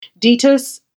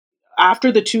Detus,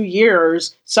 after the 2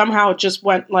 years, somehow just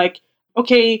went like,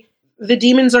 okay, the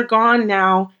demons are gone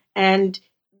now, and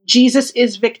Jesus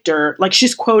is Victor. Like,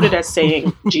 she's quoted as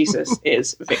saying Jesus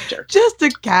is Victor. Just a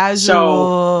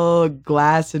casual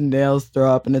glass and nails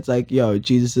throw up, and it's like, yo,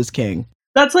 Jesus is king.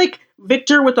 That's like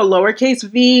Victor with a lowercase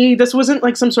v. This wasn't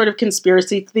like some sort of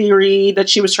conspiracy theory that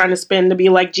she was trying to spin to be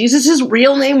like, Jesus'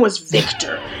 real name was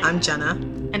Victor. I'm Jenna.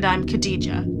 And I'm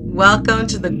Khadija. Welcome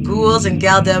to the Ghouls and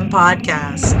Galdem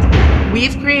podcast.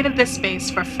 We've created this space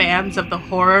for fans of the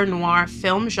horror noir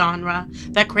film genre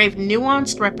that crave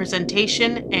nuanced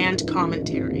representation and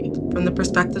commentary. From the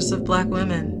perspectives of Black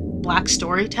women, Black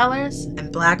storytellers,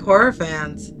 and Black horror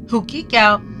fans who geek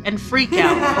out and freak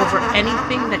out over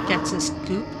anything that gets us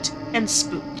scooped and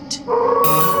spooked.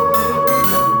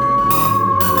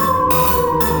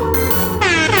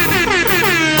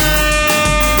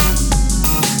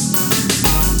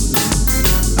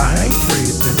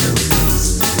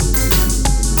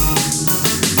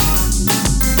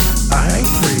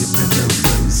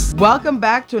 Welcome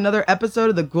back to another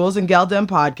episode of the Ghouls and Galdem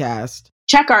podcast.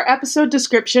 Check our episode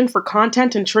description for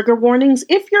content and trigger warnings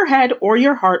if your head or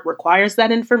your heart requires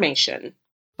that information.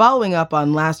 Following up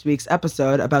on last week's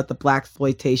episode about the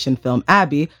blaxploitation film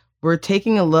Abby, we're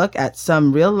taking a look at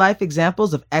some real-life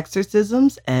examples of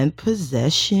exorcisms and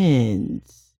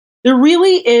possessions. There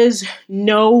really is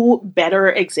no better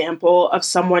example of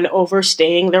someone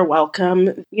overstaying their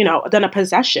welcome, than a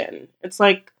possession. It's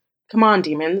like, come on,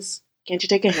 demons. Can't you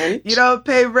take a hint? You don't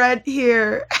pay rent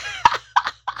here.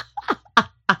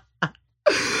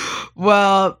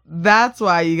 Well, that's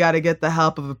why you got to get the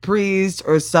help of a priest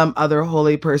or some other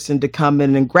holy person to come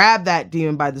in and grab that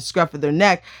demon by the scruff of their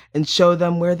neck and show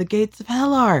them where the gates of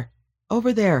hell are.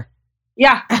 Over there.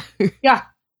 Yeah. Yeah.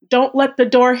 Don't let the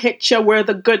door hit you where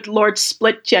the good Lord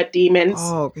split you, demons.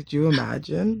 Oh, could you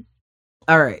imagine?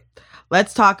 All right.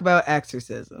 Let's talk about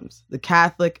exorcisms. The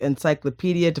Catholic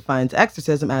Encyclopedia defines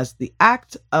exorcism as the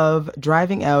act of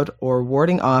driving out or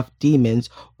warding off demons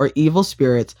or evil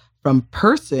spirits from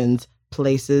persons,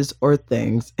 places, or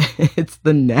things. It's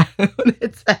the noun.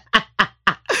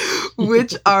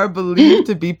 Which are believed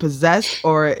to be possessed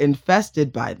or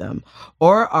infested by them,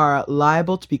 or are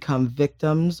liable to become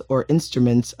victims or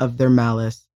instruments of their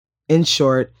malice. In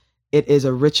short, it is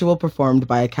a ritual performed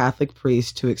by a Catholic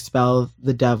priest to expel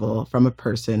the devil from a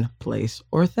person, place,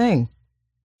 or thing.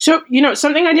 So,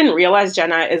 something I didn't realize,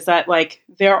 Jenna, is that,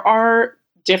 there are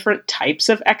different types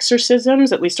of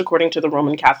exorcisms, at least according to the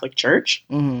Roman Catholic Church.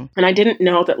 Mm-hmm. And I didn't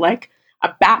know that, a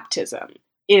baptism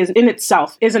is in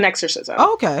itself is an exorcism.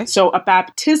 Oh, okay. So a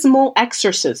baptismal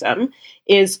exorcism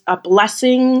is a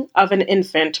blessing of an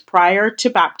infant prior to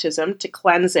baptism to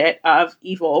cleanse it of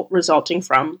evil resulting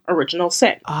from original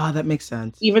sin. Ah, that makes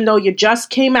sense. Even though you just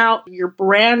came out, you're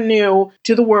brand new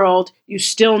to the world, you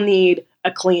still need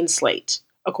a clean slate,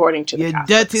 according to the Your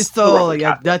Catholics. dirty soul, The your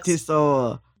Roman dirty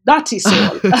soul. Dirty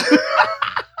soul.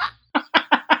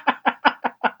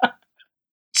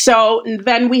 So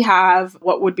then we have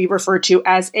what would be referred to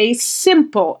as a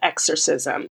simple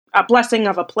exorcism, a blessing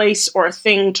of a place or a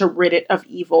thing to rid it of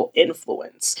evil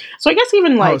influence. So I guess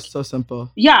even so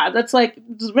simple. Yeah, that's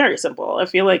it's very simple. I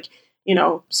feel like,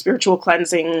 spiritual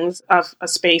cleansings of a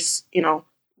space,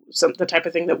 the type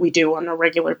of thing that we do on a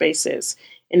regular basis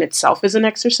in itself is an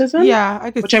exorcism. Yeah, I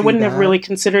could which see I wouldn't that. have really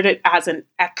considered it as an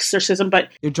exorcism, but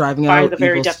you're driving by out the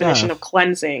very evil definition stuff. of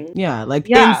cleansing. Yeah,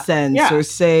 incense or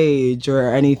sage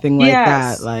or anything like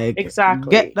Yes, that.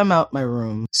 exactly. Get them out my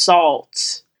room.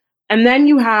 Salt. And then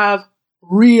you have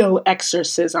real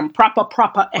exorcism,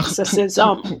 proper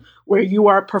exorcism, where you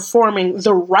are performing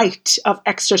the rite of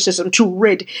exorcism to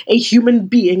rid a human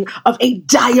being of a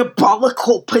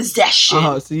diabolical possession.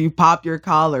 Oh, so you pop your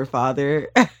collar, Father.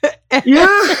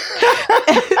 Yeah.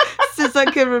 Since I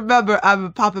can remember,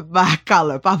 I'm popping my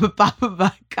collar, popping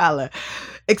my collar.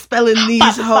 Expelling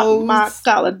these hoes. Pop my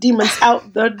collar, demons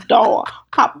out the door.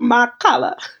 Pop my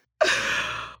collar.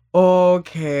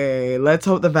 Okay, let's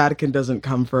hope the Vatican doesn't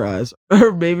come for us.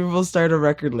 Or maybe we'll start a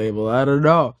record label. I don't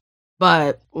know.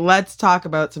 But let's talk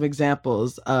about some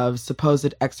examples of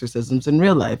supposed exorcisms in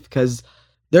real life, because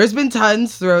there's been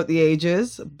tons throughout the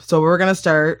ages. So we're going to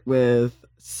start with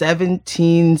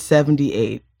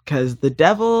 1778, because the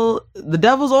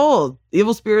devil's old.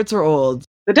 Evil spirits are old.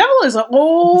 The devil is an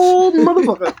old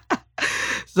motherfucker.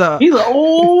 So he's an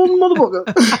old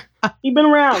motherfucker. He's been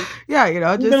around. Yeah,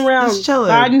 He's been around, just chilling.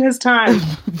 biding his time.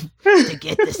 To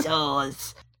get the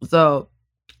souls. So,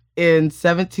 in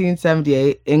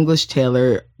 1778, English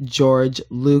tailor George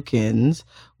Lukins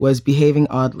was behaving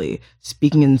oddly,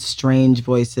 speaking in strange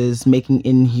voices, making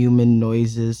inhuman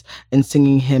noises, and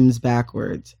singing hymns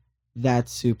backwards.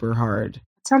 That's super hard.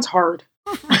 Sounds hard.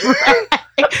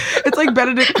 It's like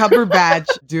Benedict Cumberbatch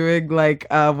doing like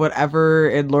whatever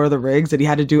in Lord of the Rings, and he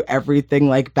had to do everything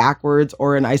like backwards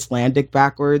or in Icelandic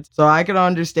backwards. So I can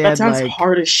understand That sounds like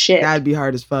hard as shit. that'd be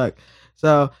hard as fuck.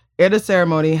 So in a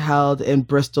ceremony held in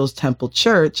Bristol's Temple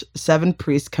Church, 7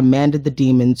 priests commanded the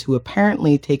demons who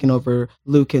apparently taken over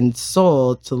Lucan's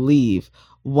soul to leave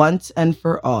once and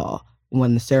for all.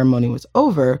 When the ceremony was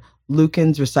over,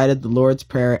 Lucans recited the Lord's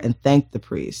Prayer and thanked the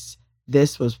priests.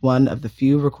 This was one of the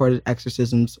few recorded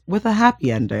exorcisms with a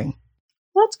happy ending.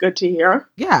 That's good to hear.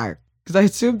 Yeah, because I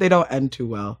assume they don't end too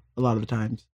well a lot of the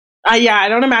times. Yeah, I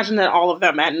don't imagine that all of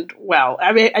them end well.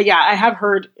 I mean, yeah, I have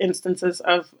heard instances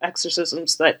of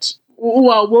exorcisms that,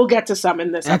 well, we'll get to some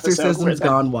in this episode Exorcisms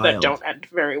gone wild. that don't end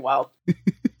very well.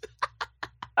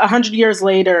 100 years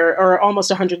later, or almost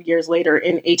 100 years later,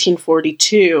 in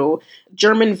 1842,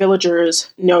 German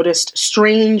villagers noticed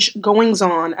strange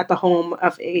goings-on at the home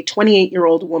of a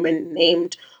 28-year-old woman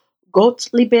named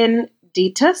Gottliebin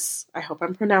Dietes. I hope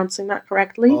I'm pronouncing that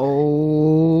correctly.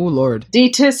 Oh, Lord.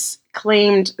 Dietes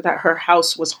claimed that her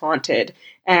house was haunted,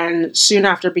 and soon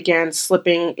after began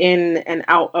slipping in and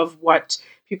out of what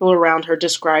people around her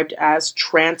described as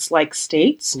trance-like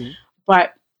states.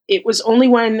 But it was only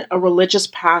when a religious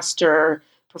pastor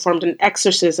performed an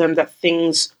exorcism that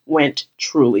things went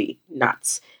truly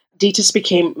nuts. Dietes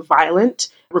became violent,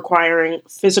 requiring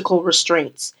physical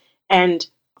restraints. And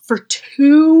for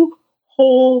 2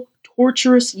 whole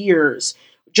torturous years,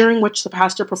 during which the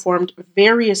pastor performed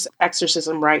various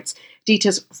exorcism rites,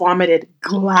 Dietes vomited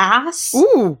glass,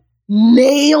 Ooh,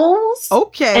 nails,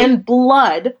 okay. and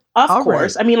blood. Of All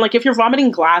course. right. I mean, like, if you're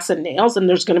vomiting glass and nails, then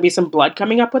there's going to be some blood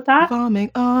coming up with that. Vomiting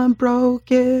on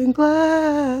broken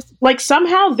glass. Like,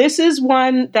 somehow this is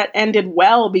one that ended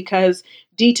well because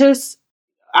Dietes,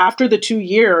 after the 2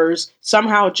 years,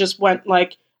 somehow just went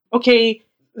like, okay,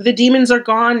 the demons are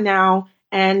gone now,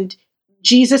 and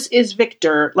Jesus is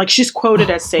victor. Like, she's quoted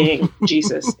as saying,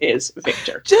 Jesus is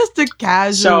victor. Just a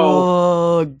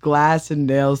casual glass and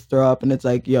nails throw up, and it's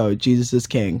like, yo, Jesus is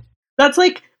king. That's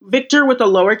like Victor with a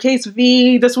lowercase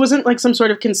v. This wasn't like some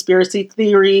sort of conspiracy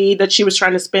theory that she was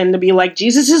trying to spin to be like,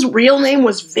 Jesus' real name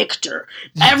was Victor.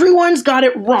 Everyone's got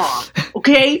it wrong,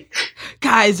 okay?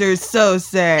 Guys are so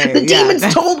sad. The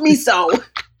demons told me so.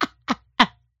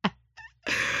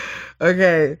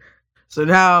 Okay, so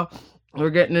now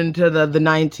we're getting into the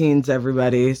 19s,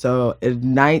 everybody. So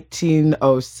in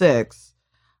 1906,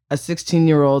 a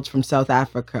 16-year-old from South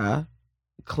Africa,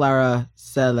 Clara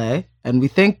Cele, and we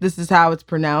think this is how it's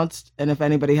pronounced, and if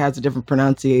anybody has a different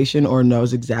pronunciation or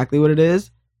knows exactly what it is,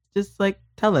 just like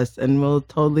tell us and we'll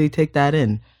totally take that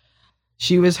in.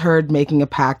 She was heard making a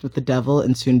pact with the devil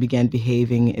and soon began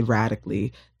behaving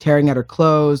erratically, tearing at her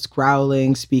clothes,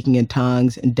 growling, speaking in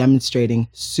tongues, and demonstrating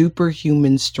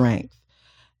superhuman strength.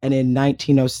 And in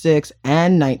 1906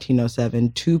 and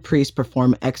 1907, 2 priests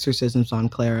performed exorcisms on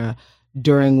Clara,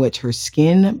 during which her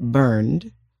skin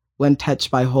burned when touched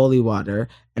by holy water,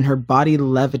 and her body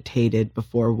levitated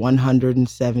before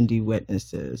 170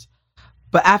 witnesses.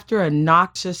 But after a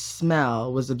noxious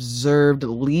smell was observed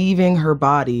leaving her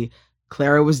body,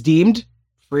 Clara was deemed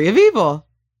free of evil.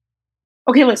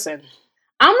 Okay, listen.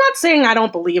 I'm not saying I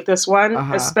don't believe this one,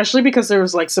 Uh-huh. especially because there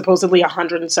was like supposedly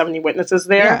 170 witnesses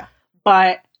there. Yeah.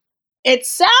 But it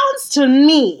sounds to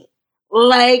me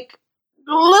like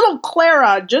little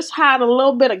Clara just had a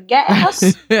little bit of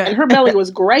gas and her belly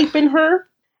was griping her,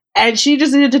 and she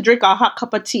just needed to drink a hot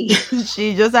cup of tea.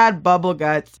 She just had bubble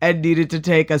guts and needed to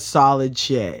take a solid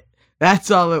shit.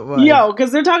 That's all it was. Yo,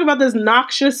 because they're talking about this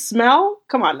noxious smell.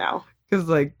 Come on now. Because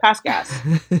like Pass gas.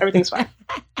 Everything's fine.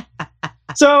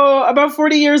 So about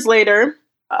 40 years later,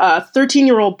 a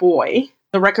 13-year-old boy,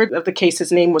 the record of the case,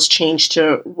 his name was changed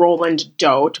to Roland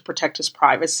Doe to protect his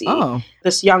privacy. Oh.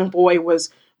 This young boy was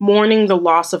mourning the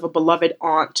loss of a beloved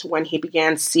aunt when he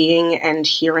began seeing and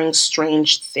hearing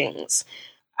strange things.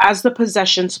 As the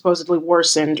possession supposedly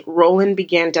worsened, Roland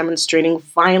began demonstrating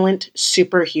violent,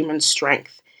 superhuman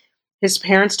strength. His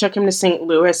parents took him to St.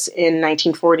 Louis in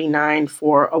 1949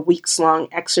 for a weeks-long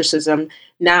exorcism,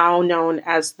 now known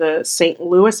as the St.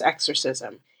 Louis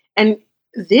exorcism. And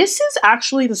this is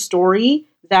actually the story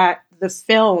that the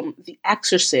film The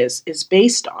Exorcist is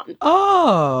based on.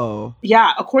 Oh.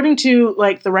 Yeah, according to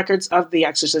like the records of the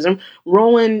exorcism,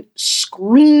 Roland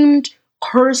screamed,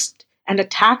 cursed, and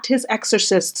attacked his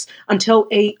exorcists until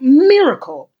a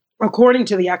miracle, according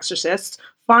to the exorcists,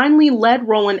 finally led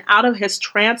Roland out of his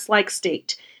trance-like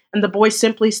state. And the boy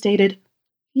simply stated,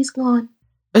 "He's gone."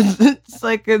 It's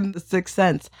like in The Sixth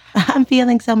Sense. I'm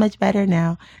feeling so much better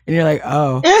now. And you're like,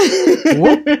 oh.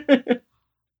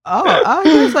 Oh, I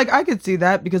guess like I could see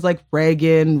that because like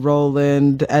Reagan,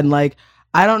 Roland, and like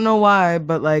I don't know why,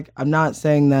 but like I'm not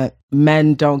saying that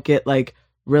men don't get like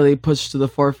really pushed to the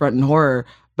forefront in horror,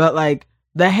 but like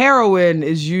the heroine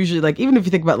is usually like, even if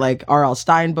you think about like R.L.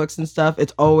 Stein books and stuff,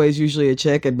 it's always usually a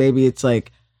chick, and maybe it's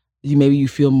like you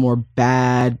feel more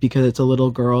bad because it's a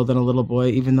little girl than a little boy,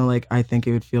 even though like I think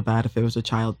it would feel bad if it was a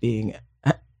child being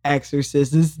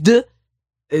exorcised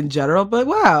in general. But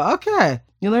wow, okay.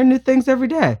 You learn new things every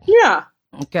day. Yeah.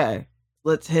 Okay.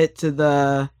 Let's hit to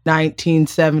the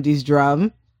 1970s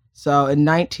drum. So in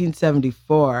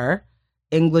 1974,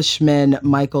 Englishman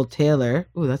Michael Taylor,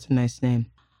 ooh, that's a nice name,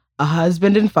 a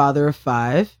husband and father of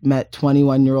 5, met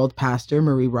 21-year-old pastor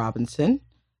Marie Robinson.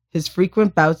 His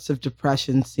frequent bouts of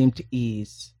depression seemed to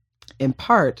ease. In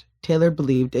part, Taylor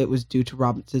believed it was due to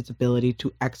Robinson's ability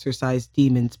to exorcise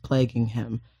demons plaguing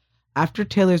him. After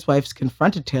Taylor's wife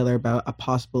confronted Taylor about a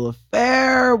possible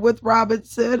affair with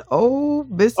Robinson,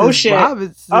 Mrs. Shit.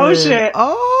 Robinson. Oh shit.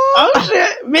 Oh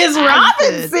shit. Miss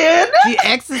Robinson. She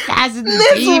exercising the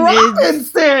Miss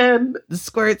demons. Robinson. The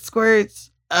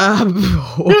squirts.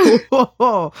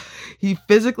 He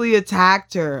physically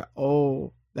attacked her.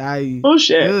 Oh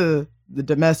shit. The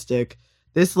domestic.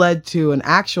 This led to an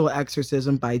actual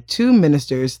exorcism by 2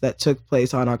 ministers that took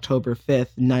place on October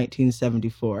 5th,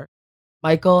 1974.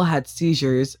 Michael had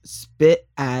seizures, spit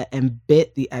at and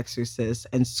bit the exorcist,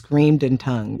 and screamed in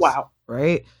tongues. Wow.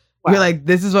 Right? Wow. You're like,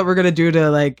 this is what we're going to do to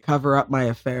like cover up my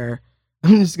affair.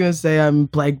 I'm just going to say I'm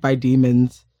plagued by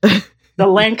demons. The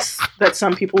lengths that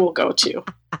some people will go to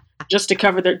just to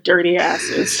cover their dirty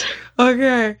asses.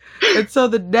 Okay. And so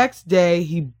the next day,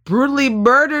 he brutally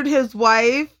murdered his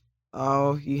wife.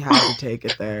 Oh, he had to take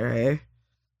it there, hey?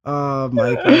 Oh,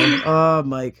 Michael. Oh,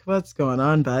 Mike. What's going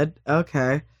on, bud?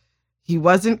 Okay. He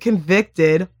wasn't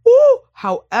convicted. Ooh!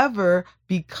 However,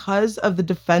 because of the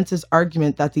defense's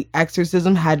argument that the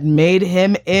exorcism had made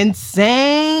him insane.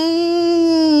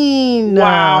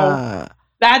 Wow.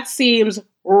 That seems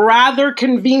rather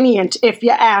convenient, if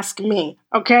you ask me.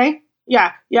 Okay?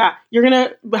 Yeah. You're going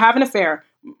to have an affair,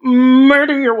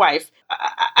 murder your wife,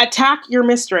 attack your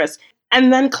mistress,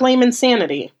 and then claim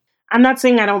insanity. I'm not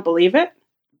saying I don't believe it,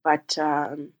 but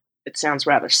it sounds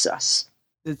rather sus.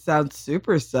 It sounds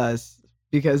super sus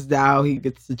because now he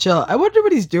gets to chill. I wonder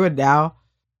what he's doing now.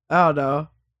 I don't know.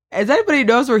 As anybody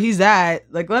knows where he's at,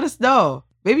 like, let us know.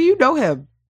 Maybe you know him.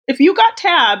 If you got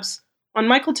tabs on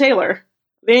Michael Taylor,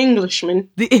 the Englishman,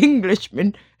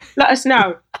 let us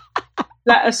know.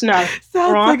 Let us know.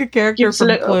 Sounds right? like a character Give us from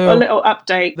a little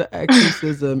update. The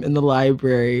exorcism in the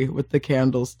library with the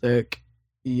candlestick.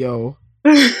 Yo.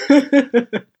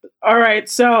 All right,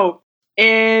 so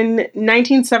in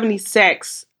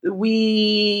 1976,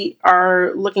 we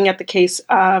are looking at the case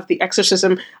of the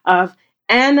exorcism of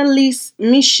Anneliese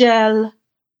Michel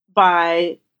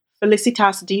by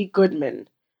Felicitas D. Goodman.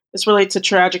 This relates a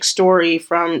tragic story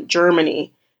from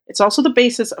Germany. It's also the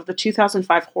basis of the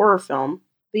 2005 horror film,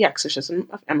 The Exorcism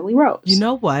of Emily Rose. You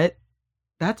know what?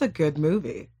 That's a good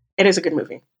movie. It is a good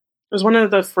movie. It was one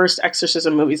of the first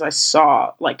exorcism movies I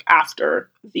saw, like, after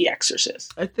The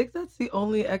Exorcist. I think that's the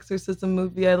only exorcism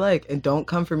movie I like. And don't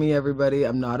come for me, everybody.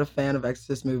 I'm not a fan of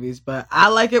exorcist movies, but I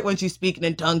like it when she's speaking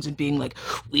in tongues and being like,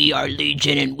 we are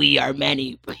legion and we are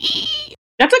many.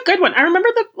 That's a good one. I remember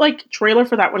the, like, trailer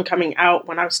for that one coming out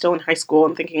when I was still in high school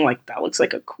and thinking, like, that looks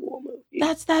like a cool movie.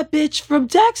 That's that bitch from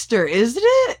Dexter, isn't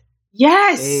it?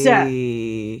 Yes!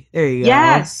 Hey, there you go.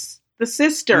 Yes! The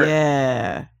sister.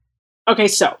 Yeah. Okay,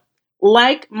 so,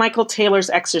 like Michael Taylor's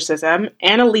exorcism,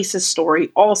 Annaliese's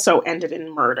story also ended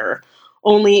in murder.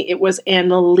 Only it was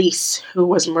Anneliese who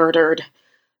was murdered.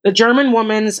 The German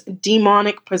woman's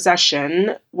demonic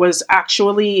possession was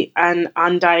actually an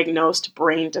undiagnosed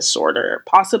brain disorder,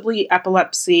 possibly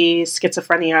epilepsy,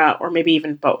 schizophrenia, or maybe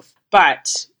even both.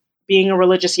 But being a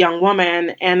religious young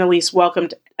woman, Anneliese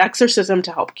welcomed exorcism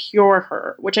to help cure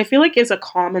her, which I feel like is a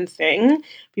common thing.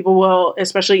 People will,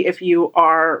 especially if you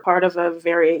are part of a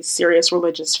very serious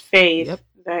religious faith,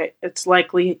 that it's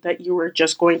likely that you were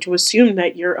just going to assume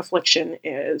that your affliction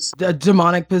is the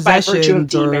demonic possession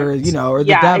or, you know, or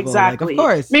the devil. Exactly. Like, of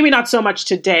course. Maybe not so much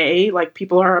today. Like,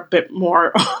 people are a bit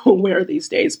more aware these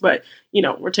days, but, you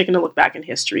know, we're taking a look back in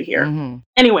history here. Mm-hmm.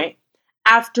 Anyway,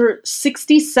 after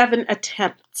 67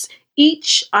 attempts,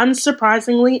 each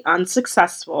unsurprisingly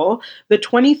unsuccessful, the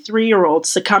 23-year-old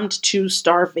succumbed to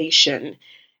starvation.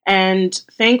 And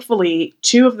thankfully,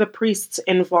 2 of the priests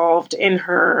involved in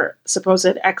her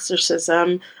supposed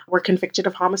exorcism were convicted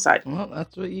of homicide. Well,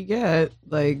 that's what you get.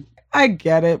 Like, I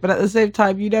get it, but at the same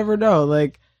time, you never know.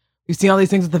 Like, you see all these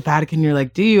things with the Vatican, you're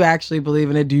like, do you actually believe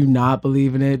in it? Do you not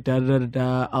believe in it? Da da da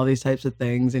da. All these types of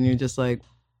things, and you're just like,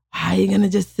 how are you going to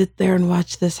just sit there and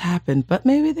watch this happen? But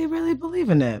maybe they really believe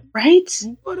in it. Right?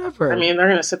 Whatever. I mean, they're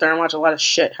going to sit there and watch a lot of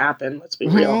shit happen. Let's be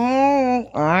real.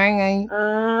 Moving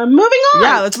Moving on.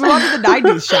 Yeah, let's move on to the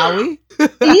 90s, shall we?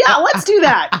 Yeah, let's do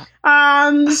that.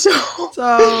 So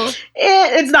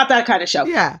it's not that kind of show.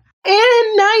 Yeah. In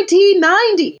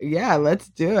 1990, Yeah, let's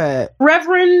do it.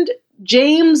 Reverend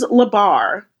James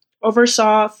LaBarre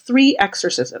oversaw 3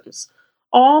 exorcisms,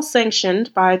 all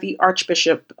sanctioned by the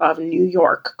Archbishop of New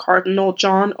York, Cardinal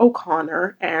John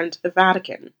O'Connor, and the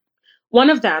Vatican.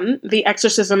 One of them, the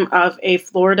exorcism of a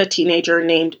Florida teenager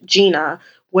named Gina,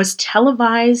 was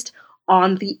televised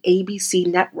on the ABC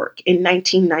network in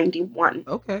 1991.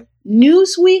 Okay.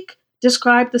 Newsweek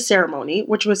described the ceremony,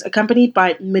 which was accompanied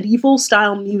by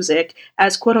medieval-style music,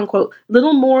 as quote-unquote,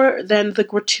 little more than the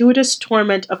gratuitous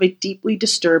torment of a deeply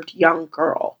disturbed young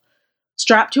girl.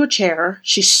 Strapped to a chair,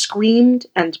 she screamed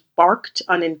and barked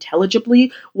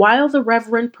unintelligibly while the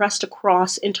Reverend pressed a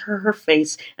cross into her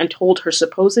face and told her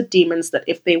supposed demons that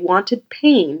if they wanted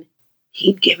pain,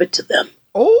 he'd give it to them.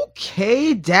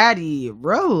 Okay, Daddy,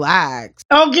 relax.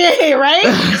 Okay, right?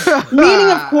 Meaning,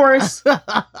 of course,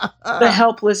 the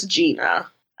helpless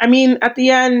Gina. I mean, at the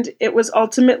end, it was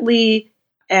ultimately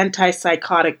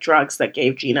antipsychotic drugs that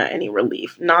gave Gina any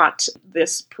relief, not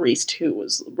this priest who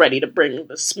was ready to bring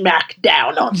the smack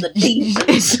down on the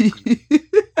demons.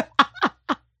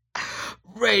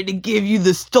 Ready to give you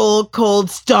the stone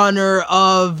cold stunner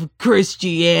of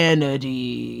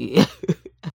Christianity.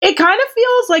 It kind of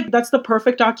feels like that's the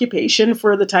perfect occupation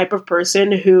for the type of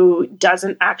person who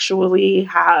doesn't actually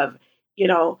have,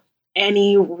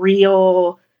 any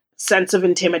real sense of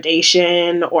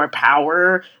intimidation or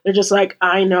power. They're just like,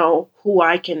 I know who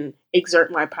I can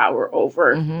exert my power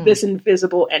over, this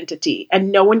invisible entity,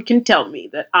 and no one can tell me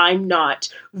that I'm not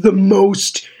the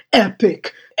most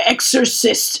epic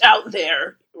exorcist out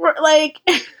there. Like,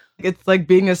 it's like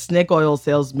being a snake oil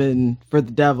salesman for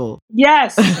the devil.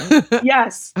 Yes.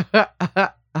 Yes.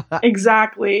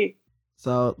 Exactly.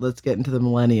 So let's get into the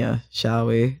millennia, shall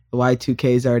we? The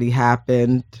Y2K's already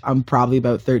happened. I'm probably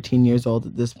about 13 years old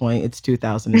at this point. It's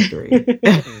 2003.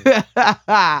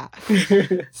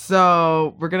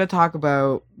 So we're going to talk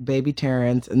about baby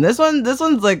Terrence. And this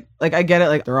one's like I get it.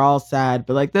 Like they're all sad,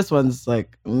 but like this one's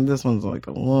like,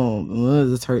 whoa,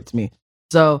 this hurts me.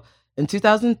 So in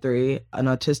 2003, an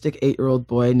autistic 8-year-old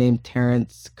boy named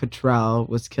Terrence Cottrell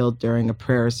was killed during a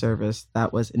prayer service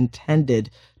that was intended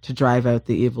to drive out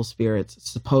the evil spirits,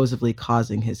 supposedly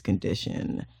causing his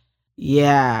condition.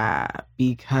 Yeah,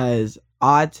 because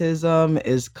autism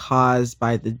is caused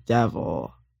by the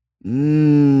devil.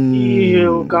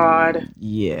 Ew, God.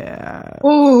 Yeah.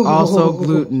 Ooh, also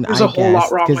gluten, there's a whole lot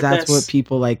wrong with because that's what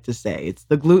people like to say. It's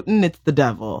the gluten, it's the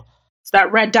devil. It's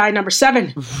that red dye number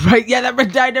 7. Right, yeah, that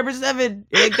red dye number 7.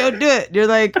 You're like, don't do it. You're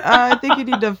like, I think you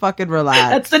need to fucking relax.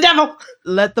 That's the devil.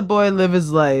 Let the boy live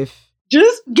his life.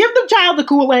 Just give the child the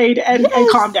Kool-Aid and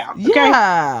calm down. Okay?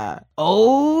 Yeah.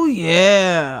 Oh,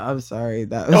 yeah. I'm sorry.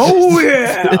 That was Oh,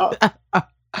 yeah.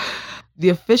 The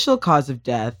official cause of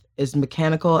death is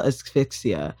mechanical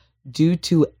asphyxia due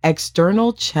to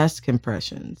external chest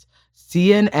compressions.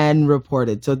 CNN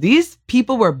reported. So these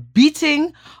people were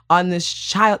beating on this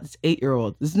child, this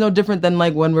 8-year-old. This is no different than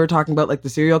like when we were talking about like the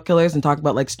serial killers and talking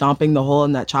about like stomping the hole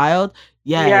in that child.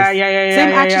 Yes. Yeah.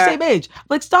 Same actually, same age.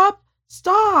 Like stop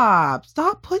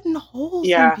putting holes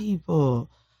in people.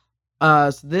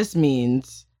 So this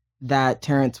means that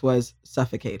Terrence was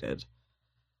suffocated.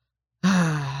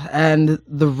 And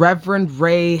the Reverend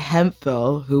Ray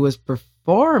Hemphill, who was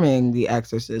performing the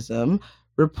exorcism,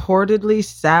 reportedly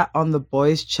sat on the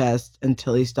boy's chest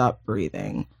until he stopped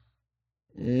breathing.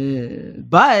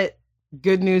 But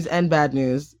good news and bad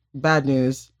news. Bad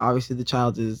news, obviously the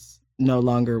child is no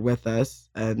longer with us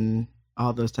and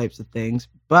all those types of things.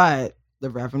 But the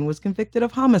Reverend was convicted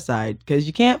of homicide because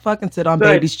you can't fucking sit on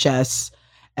babies' chests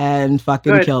and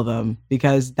fucking kill them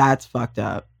because that's fucked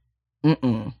up.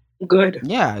 Good.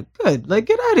 Yeah, good. Like,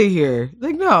 get out of here.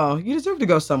 Like, no, you deserve to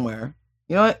go somewhere.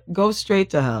 You know what? Go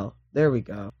straight to hell. There we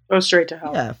go. Go straight to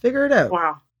hell. Yeah, figure it out.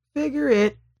 Wow. Figure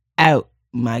it out,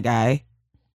 my guy.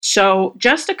 So,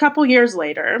 just a couple years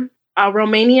later, a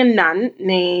Romanian nun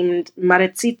named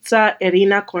Marițița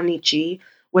Irina Cornici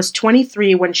was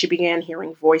 23 when she began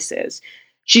hearing voices.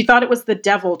 She thought it was the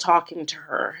devil talking to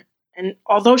her. And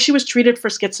although she was treated for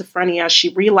schizophrenia, she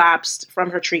relapsed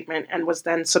from her treatment and was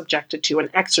then subjected to an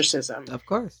exorcism. Of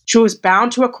course. She was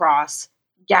bound to a cross,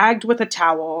 gagged with a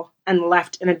towel, and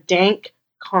left in a dank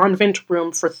convent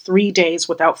room for 3 days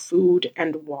without food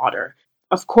and water.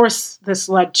 Of course, this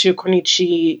led to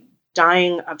Cornici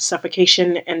dying of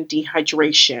suffocation and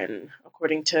dehydration,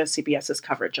 according to CBS's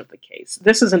coverage of the case.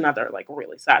 This is another like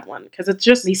really sad one because it's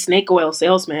just these snake oil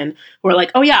salesmen who are like,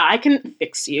 oh yeah, I can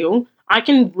fix you. I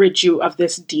can rid you of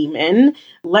this demon.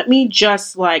 Let me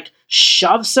just like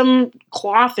shove some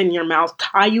cloth in your mouth,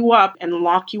 tie you up, and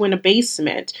lock you in a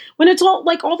basement. When it's all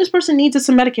like all this person needs is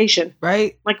some medication.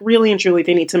 Right? Like really and truly,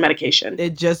 they need some medication.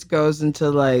 It just goes into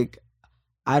like,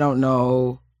 I don't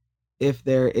know if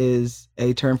there is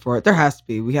a term for it. There has to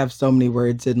be. We have so many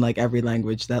words in like every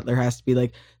language that there has to be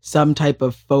like some type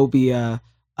of phobia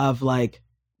of like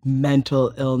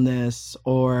mental illness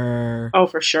or Oh,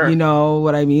 for sure. you know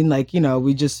what I mean? Like, you know,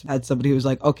 we just had somebody who was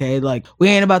like, okay, like we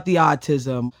ain't about the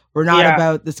autism. We're not Yeah.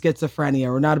 about the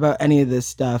schizophrenia. We're not about any of this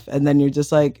stuff. And then you're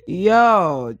just like,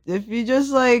 yo, if you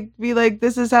just like be like,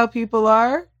 this is how people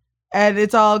are and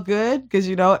it's all good. Cause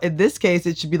you know, in this case,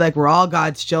 it should be like, we're all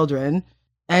God's children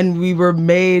and we were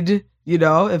made, you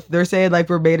know, if they're saying like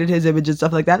we're made in his image and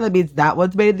stuff like that, that means that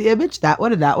one's made in the image, that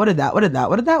one and that one and that one and that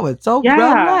one and that one. So Yeah.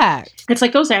 relax. It's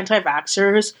like those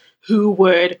anti-vaxxers who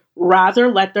would rather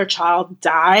let their child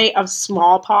die of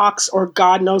smallpox or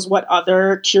God knows what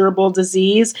other curable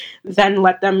disease than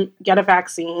let them get a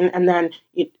vaccine. And then,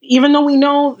 even though we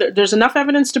know that there's enough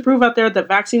evidence to prove out there that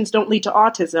vaccines don't lead to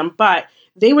autism, but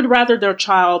they would rather their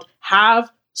child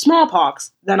have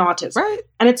smallpox than autism. Right.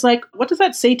 And it's like, what does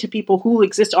that say to people who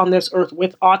exist on this earth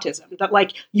with autism? That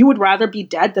like you would rather be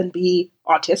dead than be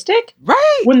autistic?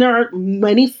 Right. When there are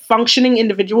many functioning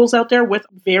individuals out there with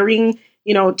varying,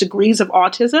 you know, degrees of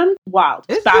autism. Wild.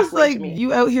 It's just Fascinating like to me.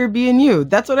 you out here being you.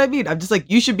 That's what I mean. I'm just like,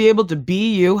 you should be able to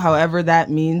be you, however that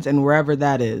means and wherever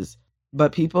that is.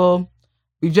 But people,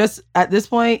 we've just, at this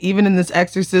point, even in this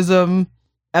exorcism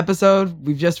episode,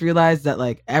 we've just realized that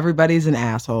like everybody's an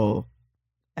asshole.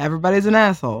 Everybody's an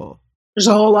asshole. There's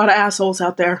a whole lot of assholes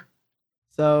out there.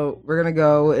 So we're going to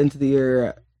go into the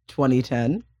year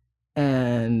 2010.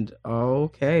 And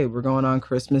okay, we're going on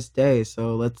Christmas Day.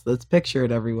 So let's picture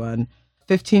it, everyone.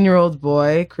 15-year-old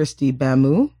boy, Christy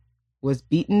Bamu, was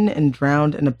beaten and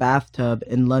drowned in a bathtub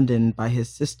in London by his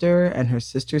sister and her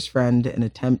sister's friend in an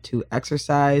attempt to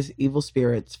exorcise evil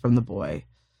spirits from the boy.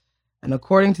 And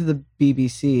according to the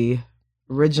BBC,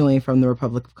 originally from the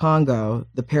Republic of Congo,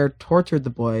 the pair tortured the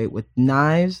boy with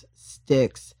knives,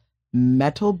 sticks,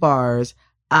 metal bars,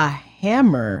 a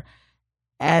hammer,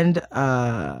 and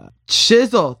a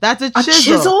chisel. That's a chisel. A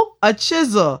chisel? A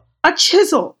chisel. A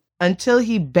chisel. Until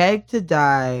he begged to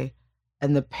die,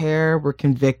 and the pair were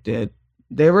convicted.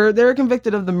 They were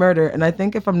convicted of the murder, and I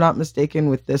think if I'm not mistaken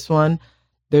with this one,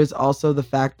 there's also the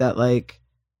fact that like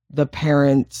the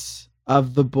parents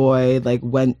of the boy like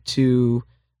went to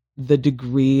the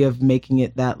degree of making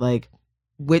it that like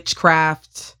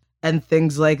witchcraft and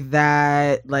things like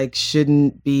that like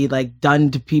shouldn't be like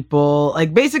done to people,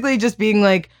 like basically just being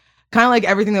like kind of like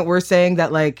everything that we're saying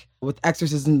that like with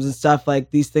exorcisms and stuff,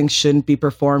 like these things shouldn't be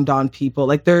performed on people.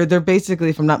 Like they're basically,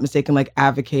 if I'm not mistaken, like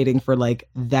advocating for like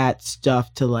that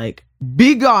stuff to like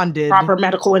be gone. Proper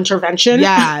medical intervention.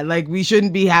 Yeah, like we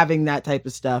shouldn't be having that type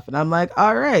of stuff. And I'm like,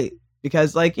 all right,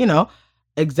 because like, you know,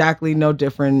 exactly no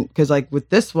different. Because like with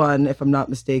this one, if I'm not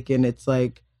mistaken, it's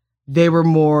like they were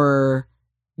more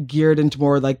geared into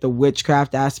more like the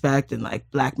witchcraft aspect and like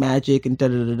black magic and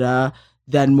da-da-da-da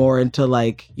than more into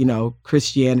like, you know,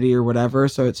 Christianity or whatever.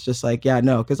 So it's just like, yeah,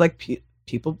 no, because like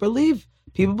people believe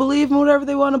in whatever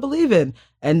they want to believe in,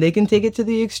 and they can take it to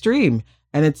the extreme.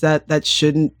 And it's that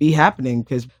shouldn't be happening,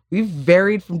 because we've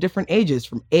varied from different ages,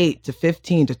 from 8 to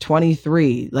 15 to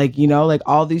 23. Like, you know, like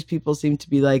all these people seem to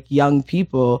be like young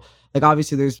people. Like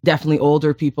obviously there's definitely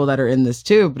older people that are in this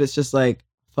too, but it's just like,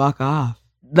 fuck off.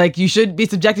 Like you shouldn't be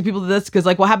subjecting people to this, because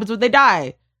like what happens when they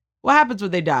die? What happens when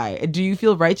they die? Do you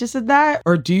feel righteous in that?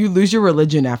 Or do you lose your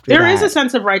religion after that? There is a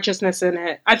sense of righteousness in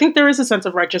it. I think there is a sense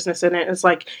of righteousness in it. It's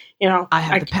like, you know, I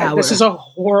have the power. This is a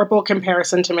horrible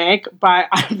comparison to make, but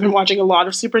I've been watching a lot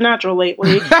of Supernatural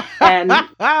lately. And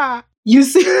you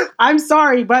see, I'm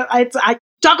sorry, but I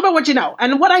talk about what you know.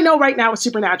 And what I know right now is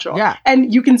Supernatural. Yeah.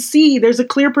 And you can see there's a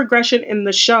clear progression in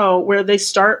the show where they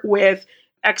start with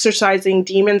exorcising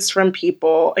demons from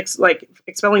people, like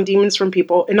expelling demons from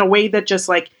people in a way that just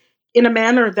like, in a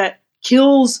manner that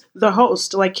kills the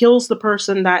host, like kills the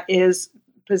person that is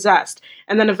possessed.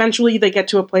 And then eventually they get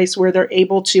to a place where they're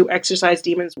able to exorcise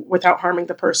demons without harming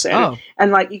the person. Oh.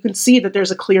 And like you can see that there's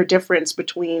a clear difference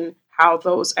between how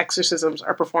those exorcisms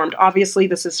are performed. Obviously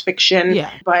this is fiction,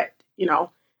 Yeah. but you know,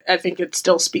 I think it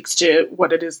still speaks to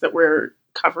what it is that we're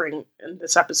covering in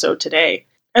this episode today.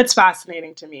 It's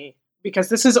fascinating to me because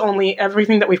this is only,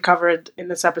 everything that we've covered in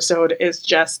this episode is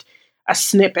just a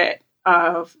snippet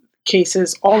of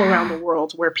cases all around the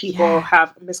world where people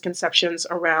have misconceptions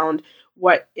around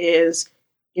what is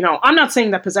I'm not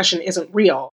saying that possession isn't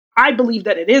real. I believe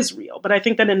that it is real, but I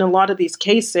think that in a lot of these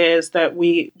cases that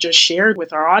we just shared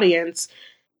with our audience,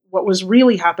 what was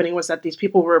really happening was that these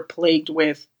people were plagued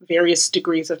with various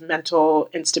degrees of mental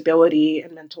instability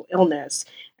and mental illness,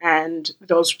 and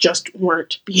those just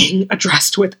weren't being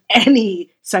addressed with any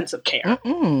sense of care.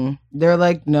 They're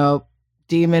like, nope,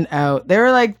 demon out. They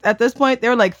were like, at this point, they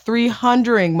were like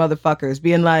 300ing motherfuckers,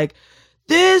 being like,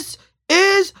 this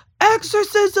is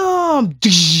exorcism.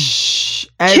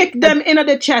 Kick them into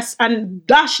the chest and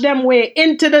dash them way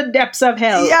into the depths of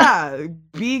hell. Yeah,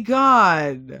 be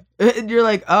gone. And you're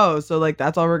like, oh, so like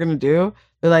that's all we're gonna do?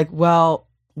 They're like, well,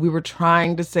 we were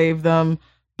trying to save them,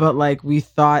 but like we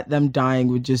thought them dying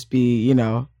would just be,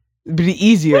 be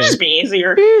easier. It'd just be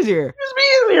easier. Be easier. Just be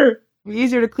easier. Be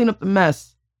easier to clean up the mess.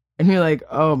 And you're like,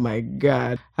 oh my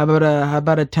God. How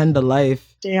about a 10 to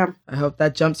life? Damn. I hope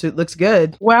that jumpsuit looks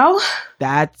good. Well,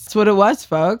 that's what it was,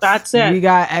 folks. That's it. We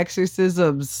got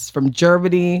exorcisms from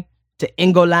Germany to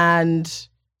England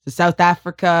to South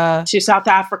Africa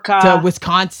to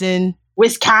Wisconsin.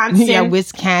 Yeah,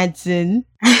 Wisconsin.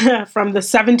 From the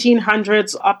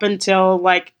 1700s up until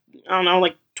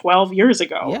 12 years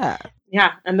ago. Yeah.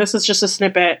 Yeah. And this is just a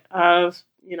snippet of,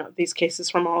 these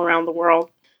cases from all around the world.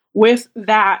 With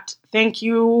that, thank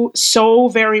you so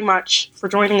very much for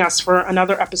joining us for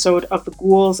another episode of the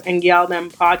Ghouls and Gyaldem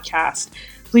podcast.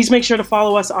 Please make sure to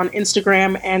follow us on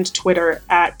Instagram and Twitter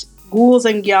at Ghouls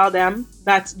and Gyaldem.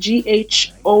 That's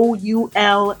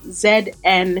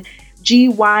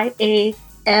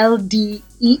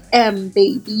GHOULZNGYALDEM,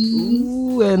 baby.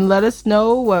 Ooh, and let us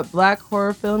know what Black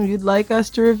horror film you'd like us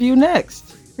to review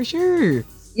next. For sure.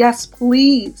 Yes,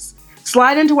 please.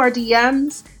 Slide into our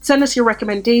DMs, send us your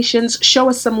recommendations, show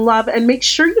us some love, and make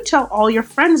sure you tell all your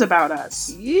friends about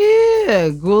us. Yeah,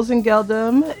 Ghouls and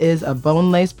Gyaldem is a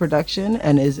Bone-Lace production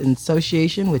and is in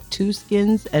association with Two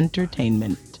Skins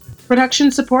Entertainment.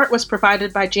 Production support was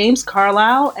provided by James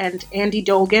Carlisle and Andy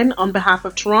Dogan on behalf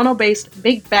of Toronto-based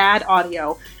Big Bad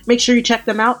Audio. Make sure you check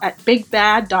them out at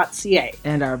bigbad.ca.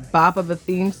 And our bop of a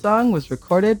theme song was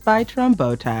recorded by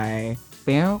Trombotai.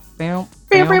 Bow, bow,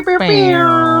 Bow, bow, bow,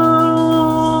 bow.